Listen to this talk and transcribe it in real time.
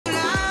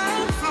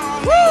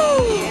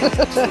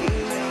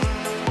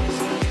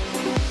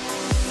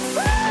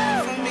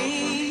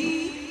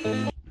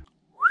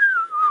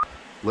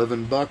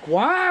Living buck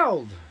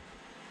wild.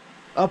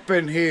 Up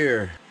in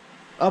here.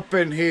 Up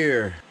in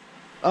here.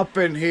 Up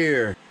in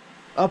here.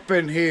 Up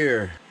in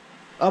here.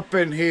 Up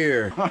in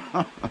here.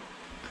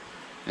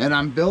 And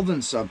I'm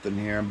building something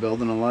here. I'm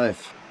building a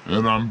life.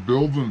 And I'm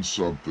building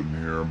something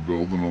here. I'm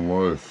building a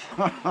life.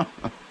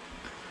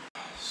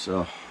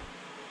 So,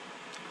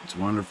 it's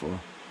wonderful.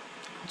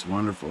 It's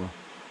wonderful.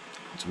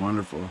 It's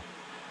wonderful.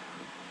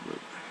 But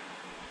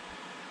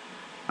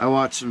I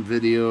watched some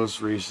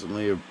videos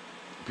recently of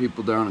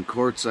people down in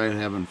Courtside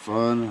having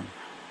fun.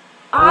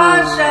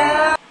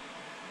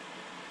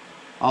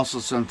 Also,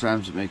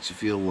 sometimes it makes you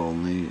feel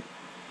lonely.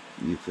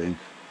 And you think,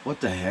 what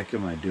the heck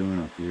am I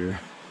doing up here?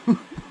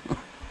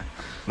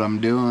 What I'm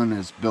doing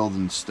is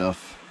building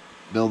stuff.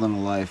 Building a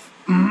life.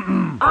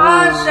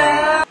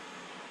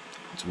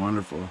 It's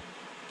wonderful.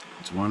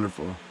 It's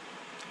wonderful.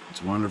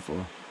 It's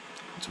wonderful.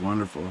 It's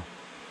wonderful.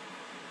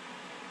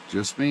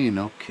 Just me,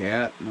 no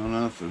cat, no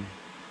nothing.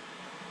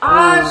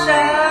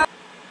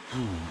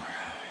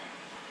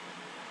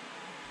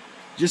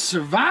 Just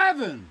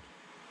surviving.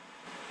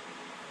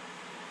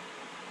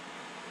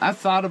 I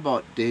thought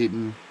about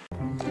dating.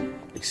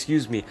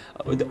 Excuse me,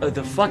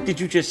 the fuck did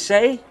you just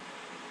say?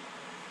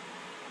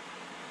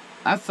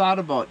 I thought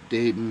about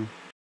dating.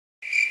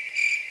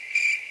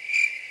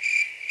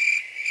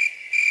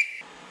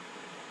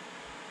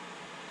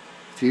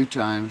 A few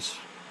times.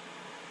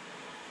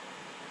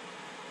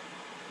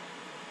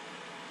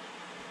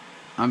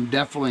 I'm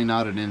definitely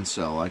not an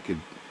incel. I could,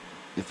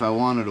 if I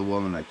wanted a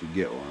woman, I could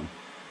get one.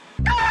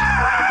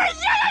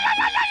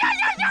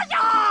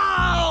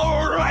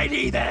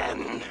 Alrighty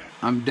then.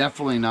 I'm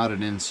definitely not an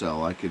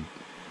incel. I could,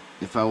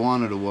 if I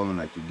wanted a woman,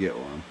 I could get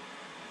one.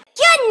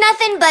 You're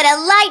nothing but a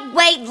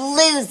lightweight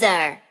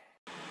loser.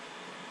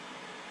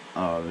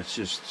 Oh, it's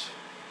just,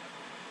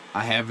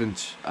 I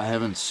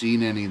haven't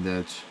seen any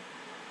that.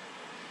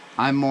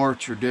 I'm more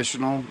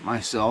traditional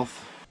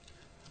myself.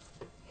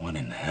 What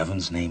in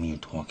heaven's name are you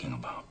talking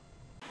about?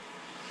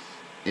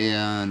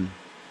 And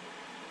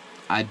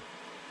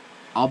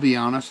I'll be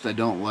honest, I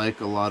don't like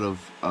a lot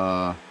of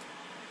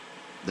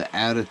the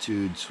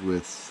attitudes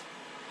with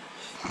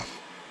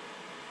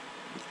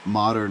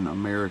modern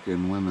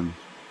American women.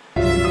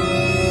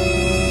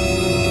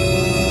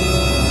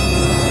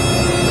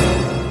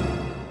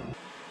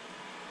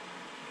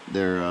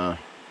 They're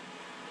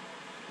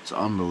it's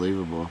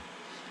unbelievable.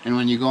 And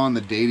when you go on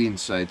the dating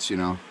sites, you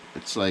know,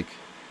 it's like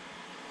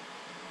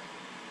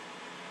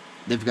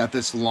they've got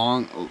this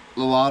long,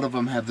 a lot of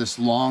them have this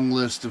long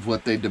list of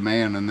what they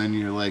demand, and then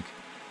you're like,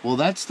 well,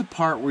 that's the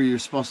part where you're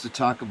supposed to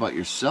talk about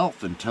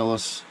yourself and tell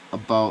us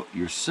about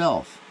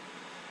yourself.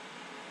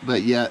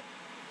 But yet,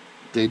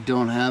 they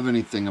don't have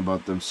anything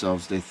about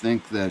themselves. They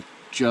think that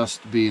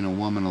just being a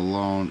woman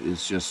alone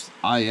is just,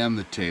 I am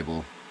the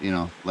table, you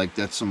know, like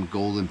that's some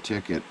golden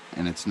ticket,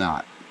 and it's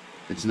not.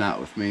 It's not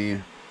with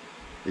me.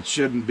 It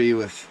shouldn't be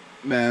with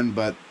men,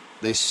 but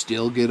they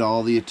still get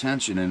all the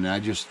attention, and I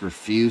just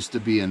refuse to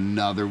be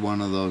another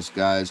one of those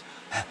guys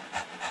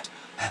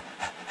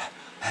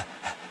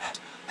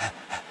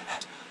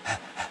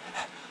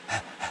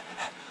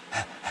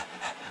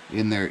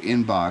in their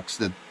inbox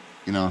that,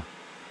 you know.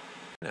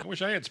 I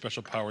wish I had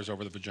special powers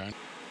over the vagina.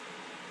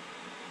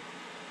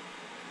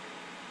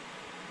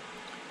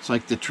 It's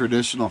like the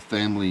traditional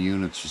family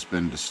unit's just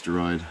been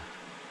destroyed,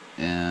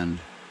 and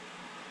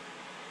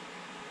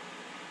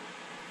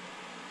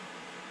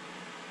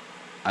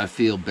I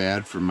feel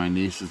bad for my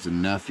nieces and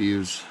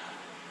nephews,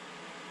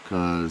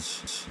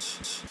 because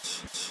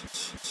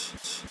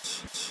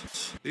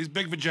These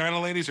big vagina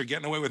ladies are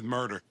getting away with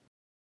murder.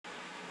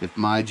 If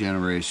my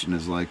generation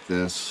is like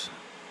this,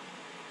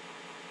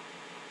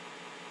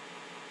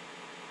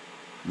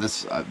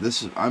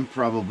 I'm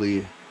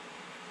probably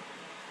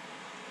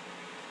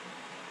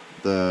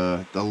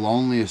the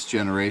loneliest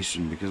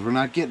generation, because we're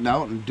not getting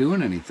out and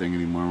doing anything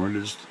anymore. We're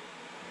just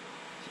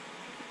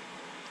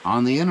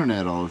on the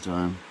internet all the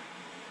time.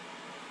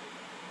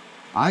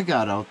 I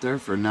got out there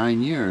for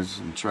 9 years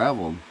and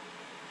traveled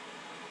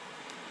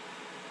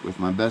with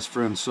my best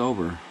friend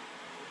sober.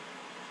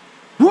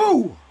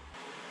 Woo!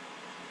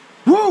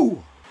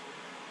 Woo!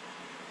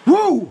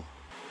 Woo!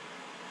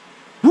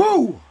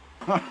 Woo!